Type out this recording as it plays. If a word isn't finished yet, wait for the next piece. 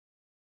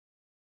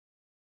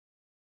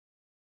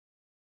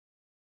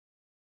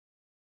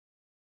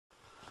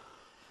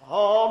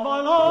All my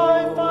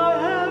life I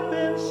have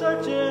been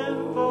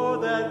searching for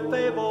that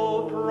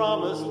fabled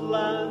promised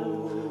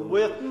land.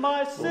 With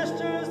my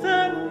sisters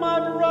and my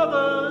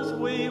brothers,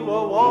 we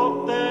will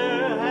walk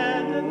there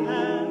hand in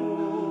hand.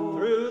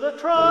 Through the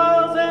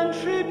trials and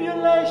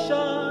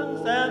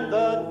tribulations and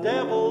the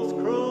devil's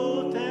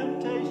cruel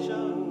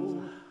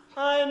temptations,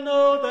 I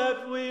know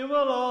that we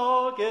will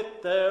all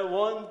get there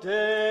one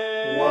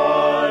day.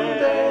 One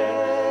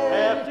day.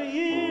 After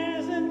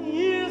years and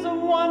years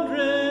of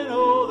wandering,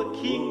 oh, the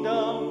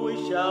kingdom we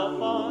shall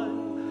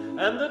find.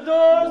 And the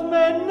doors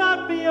may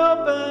not be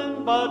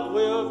open, but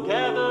we'll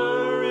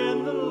gather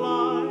in the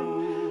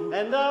line.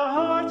 And our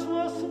hearts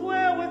will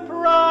swell with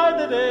pride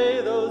the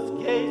day those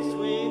gates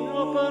swing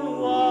open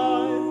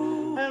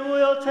wide. And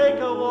we'll take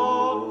a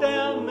walk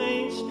down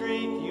Main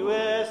Street,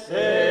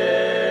 USA.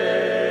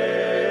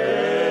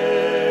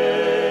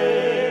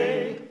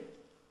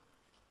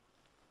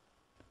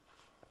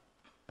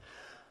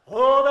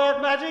 Oh,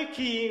 that magic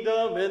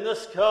kingdom in the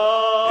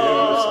sky. In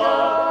the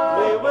sky.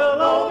 We will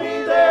all be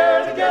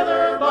there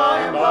together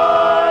by and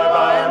by,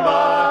 by and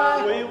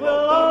by. We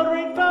will all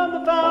drink from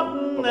the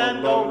fountain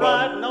and go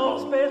riding on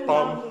Space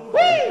Mountain.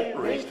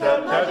 Reach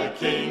that magic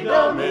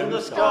kingdom in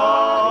the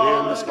sky.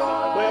 In the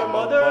sky. Where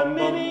Mother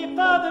Minnie,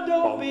 Father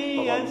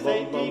Dopey, and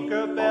St.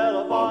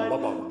 Tinkerbell abide.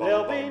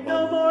 There'll be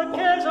no more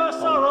cares or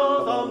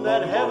sorrows on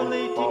that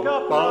heavenly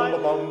teacup ride.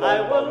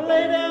 I will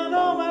lay down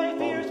all my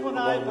fears when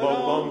I put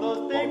on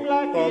those big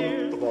black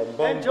ears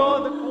and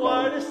join the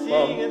choir to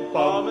sing in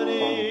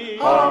harmony.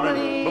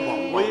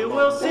 Harmony. We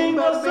will sing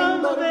the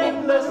songs of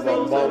nameless,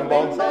 those that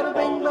bing, bada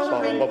bing,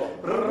 bada bing.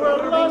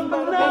 We're lost,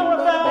 but now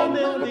we're found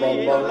in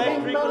the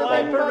electric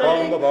light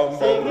parade.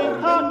 Singing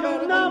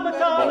Hakuna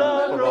Matata,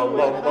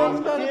 throwing hands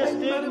for the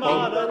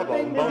stigmata,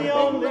 in the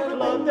only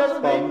club that's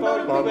made for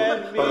you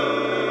and me.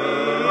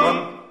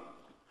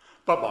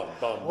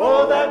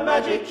 Oh, that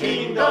magic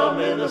kingdom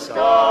in the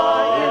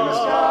sky, in the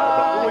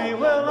sky. We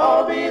will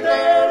all be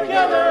there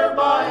together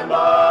by and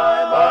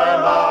by, by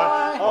and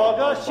by. All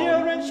God's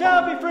children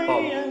shall be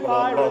free and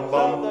pirates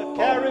of the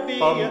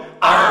Caribbean.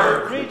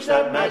 Reach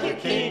that magic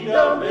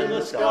kingdom in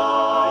the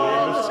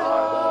sky, in the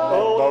sky.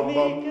 Oh, the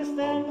meekest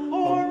and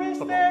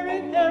poorest their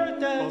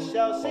inheritance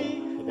shall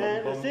see.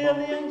 And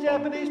Brazilian,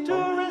 Japanese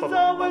tourists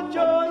all will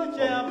join the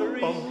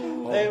jamboree.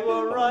 They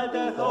will ride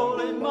that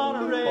holy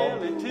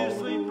monorail into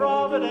sweet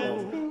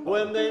Providence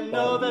when they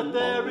know that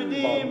their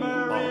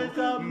Redeemer is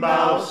a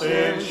mouse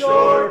in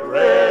short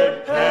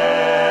red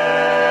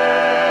pants.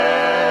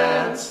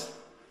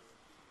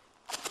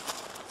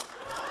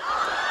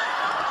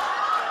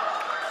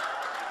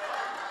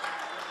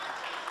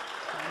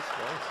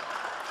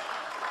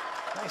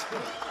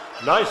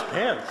 Nice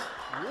pants.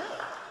 Yeah.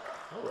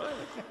 All right.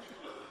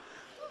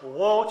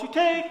 Won't you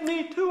take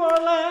me to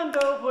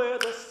Orlando where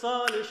the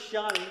sun is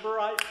shining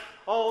bright?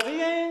 All the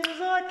angels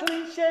are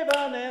clean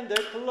shaven and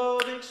their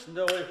clothing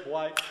snowy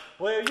white.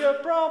 Where your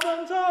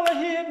problems all are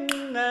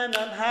hidden and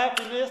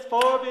unhappiness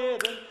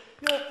forbidden.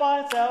 You'll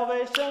find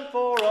salvation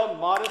for a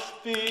modest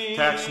fee.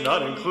 Tax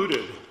not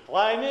included.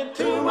 Climb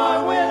into my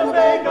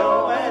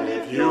Winnebago, and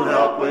if you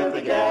help with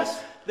the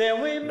gas,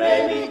 then we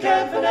maybe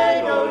can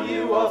finagle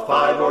you a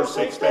 5 or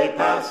 6 day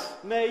pass.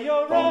 May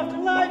your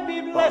afterlife be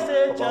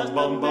blessed, just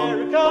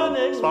American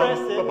Express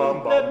it.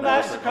 Let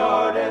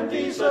MasterCard and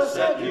Visa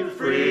set you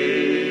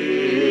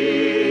free.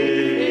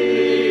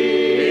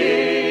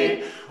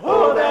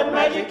 Oh, that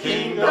magic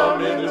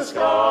kingdom in the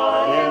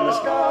sky, in the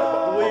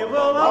sky. We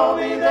will all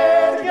be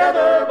there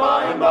together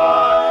by and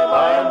by,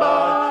 by and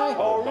by.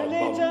 All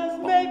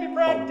religions may be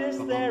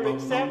practiced there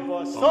except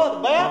for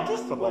Southern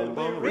Baptists when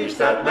we reach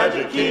that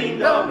magic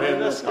kingdom in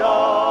the sky.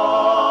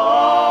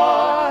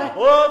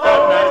 Oh,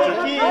 that magic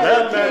kingdom,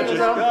 that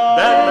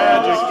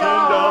magic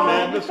kingdom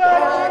in the sky.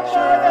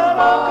 That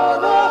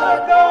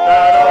Uncle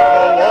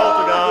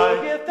Walter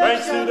guy,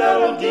 thanks to that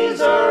old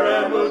geezer,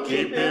 and we'll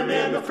keep him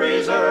in the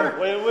freezer.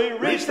 When we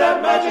reach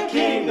that magic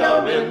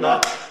kingdom in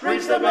the,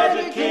 reach that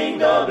magic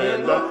kingdom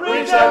in the,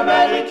 reach that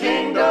magic kingdom.